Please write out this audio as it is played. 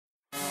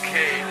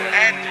Okay, the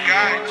end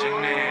guy,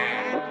 engineer.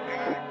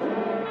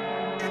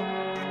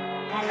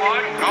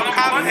 Don't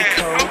come here.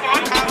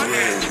 Don't come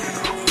here.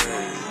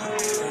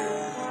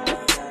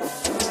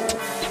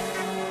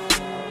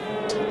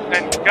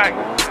 And gang.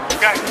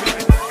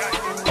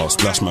 I'll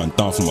splash man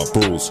down for my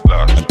bros.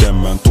 And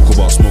them man talk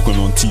about smoking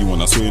on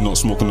T1. I swear you're not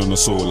smoking on the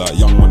soul. Like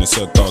young when they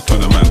said dog,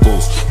 turn the man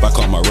goes. Back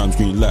up my rams,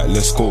 green light,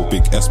 let's go.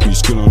 Big SB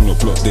screen on your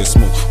block, they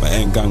smoke. My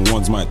end gang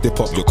ones might dip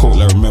up your coat.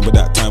 Like remember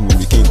that time when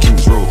we came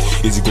Kings Road.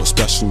 Izzy got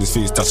splashed in his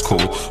face, that's cold.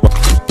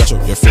 Dash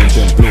up your friend,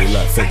 then blow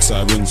like fed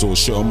sirens or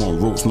shit. I'm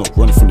on ropes, not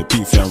running from the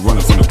beef, yeah, I'm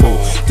running from the pole.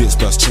 This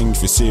splash change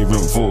for Syrian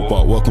vote,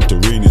 but welcome to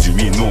rain is you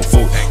ain't no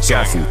fault.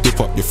 Southall, dip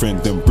up your friend,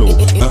 then blow.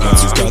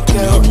 This guy come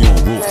have me on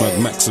ropes.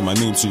 MadMax in my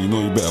name, so you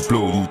know you better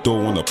blow. You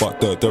don't wanna butt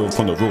they're up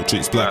on the road,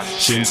 traits black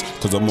shins.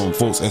 Cause I'm on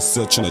votes,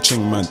 SZ trying to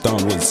ching man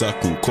down with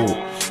Zach and Cole.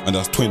 And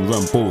that's twin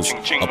Rambos.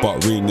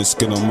 About rain the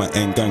skin on my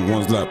end gang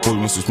ones like boy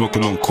must be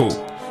smoking on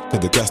coke. Cause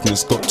the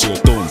gasness got to your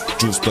dome.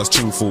 Juice plus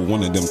ching for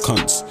one of them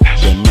cunts.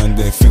 Them man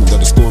they think that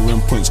the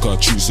scoring points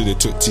got true, so they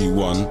took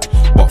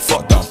T1. But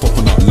fuck that,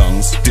 popping out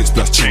lungs. Dits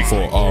plus ching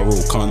for RO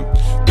cunt.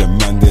 Them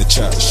man they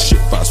chat shit,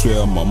 but I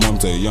swear my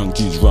mum's a young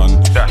G's run.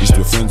 Used to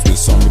be friends with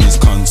some of these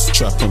cunts.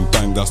 Trap and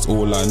bang, that's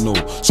all I know.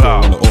 Score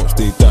on the ops,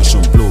 they dash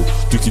and blow.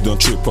 Dookie don't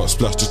trip up,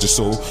 splash just your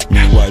soul. Me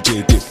and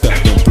YJ dip that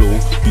then blow.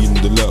 Beating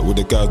the alert with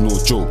the guys, no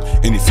joke.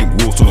 Anything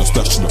water on a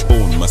splash to the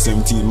bone. My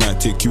 17 might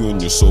take you and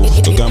your soul.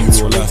 The gamble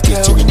your life,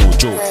 they chilling no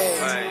joke.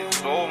 Hey,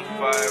 Zone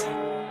 5,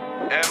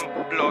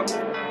 M Block,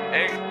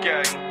 Egg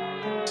Gang,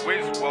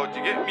 Wiz World,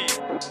 you get me?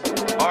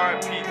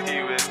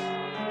 RIP Wiz.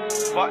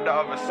 Fuck the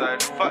other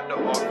side, fuck the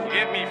up. You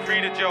get me? Free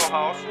the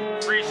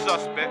jailhouse, free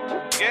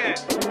suspect, get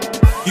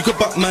it? You could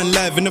buck man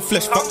live in the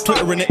flesh, fuck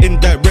Twitter in the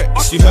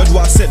indirects. You heard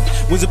what I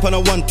said, was upon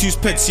a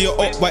 1-2 ped, see your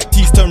up white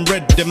teeth turn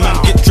red. The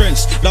man get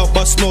drenched, loud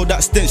buzz smell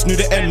that stench, knew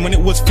the end when it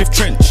was 5th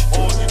trench.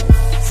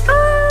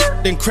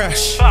 Then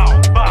crash.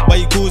 Why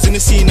you goes in the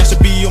scene, I should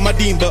be on my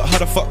dean, but how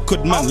the fuck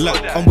could man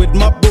lack? I'm with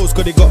my bros,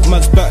 cause they got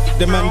man's back.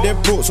 The man they're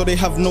broke, so they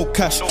have no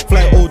cash.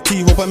 Fly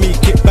OT, hope I make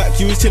it back.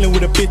 You was chilling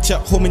with a bitch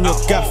at home in your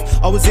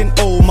gaff. I was in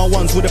O, my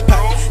ones with a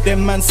pack.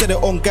 Them man said it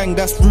on gang,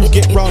 that's rude.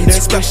 Get round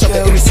there, splash up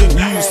the innocent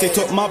youths. They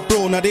took my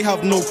bro, now they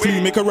have no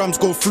clue. Make a rams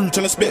go through,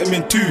 tryna split him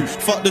in two.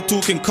 Fuck the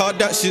talking card,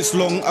 that shit's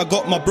long. I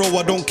got my bro,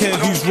 I don't care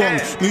who's wrong.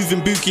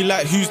 Moving bookie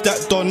like who's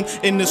that done?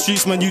 In the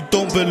streets, man, you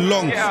don't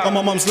belong. On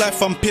my mum's life,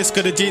 I'm pissed,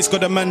 cause the J's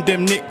got a man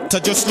them nicked. I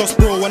just lost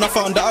bro when I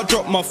found that I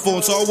dropped my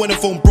phone, so I went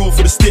and phoned bro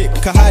for the stick.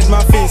 I hide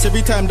my face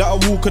every time that I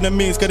walk on the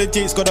mains, cause the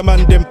J's got a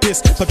man them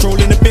pissed.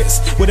 Patrolling the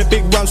bits with the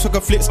big rounds,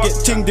 fucker flips. Get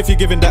tinged if you're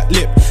giving that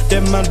lip.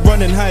 Them man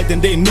run and hide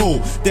and they know.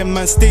 Them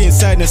man stay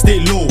inside and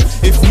stay low.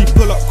 If we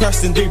pull up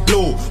crash then they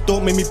blow.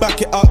 Don't make me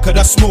back it out cause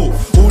that's smoke.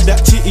 All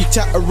that chitty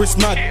chatter is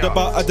mad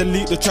about I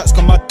delete the tracks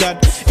cause my dad.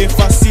 If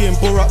I see him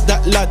bore up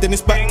that lad, then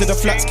it's back to the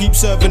flats. Keep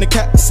serving the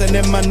cats and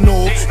them man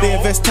know. They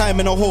invest time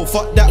in a hole,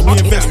 fuck that, we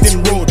invest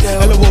in road.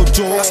 LOL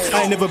jokes,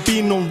 I ain't never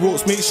been on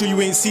roads. Make sure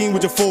you ain't seen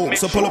with your folks.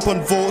 So pull up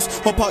on votes,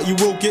 hop out you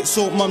will get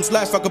soaked. Mum's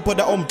life, I can put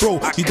that on bro.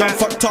 You done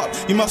fucked up,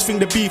 you must think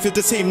the beef is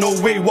the same. No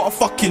way, what a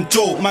fucking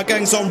joke. My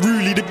gang's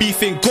unruly, the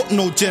beef ain't got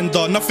no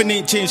gender. Nothing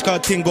ain't changed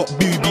cause ting got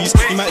boobies.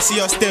 You might see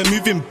us there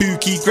moving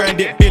bookie.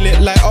 Grind it, bill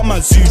it like I'm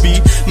a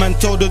Zuby. Man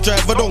told the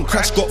driver don't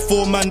crash, got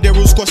 4 man, they're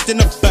all squashed in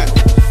the back.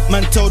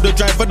 Man told the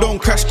driver don't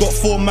crash, got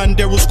 4 man,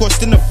 they're all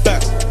squashed in the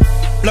back.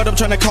 Blood, I'm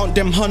tryna count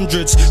them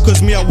hundreds,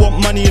 cause me I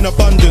want money in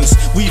abundance.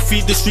 We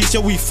feed the streets,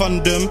 yeah we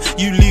fund them.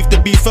 You leave the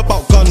beef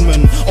about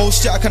gunmen. Oh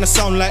shit, I kinda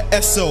sound like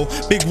SO.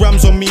 Big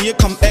rams on me, here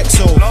come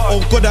XO.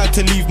 Oh god, I had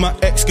to leave my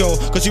ex-girl,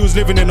 cause she was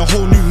living in a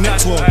whole new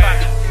next world.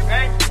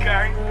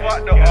 Gang,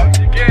 what the fuck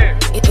you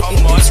get?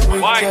 Come on,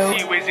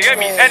 YT Wiz, you get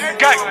me? N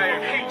gang,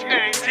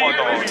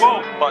 H-A-T-Wiz,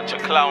 bunch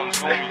of clowns,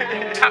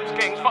 taps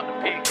gangs, fuck the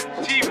pig.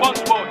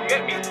 T1's world, you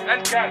get me?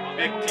 N gang,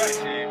 big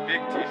TC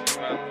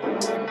man.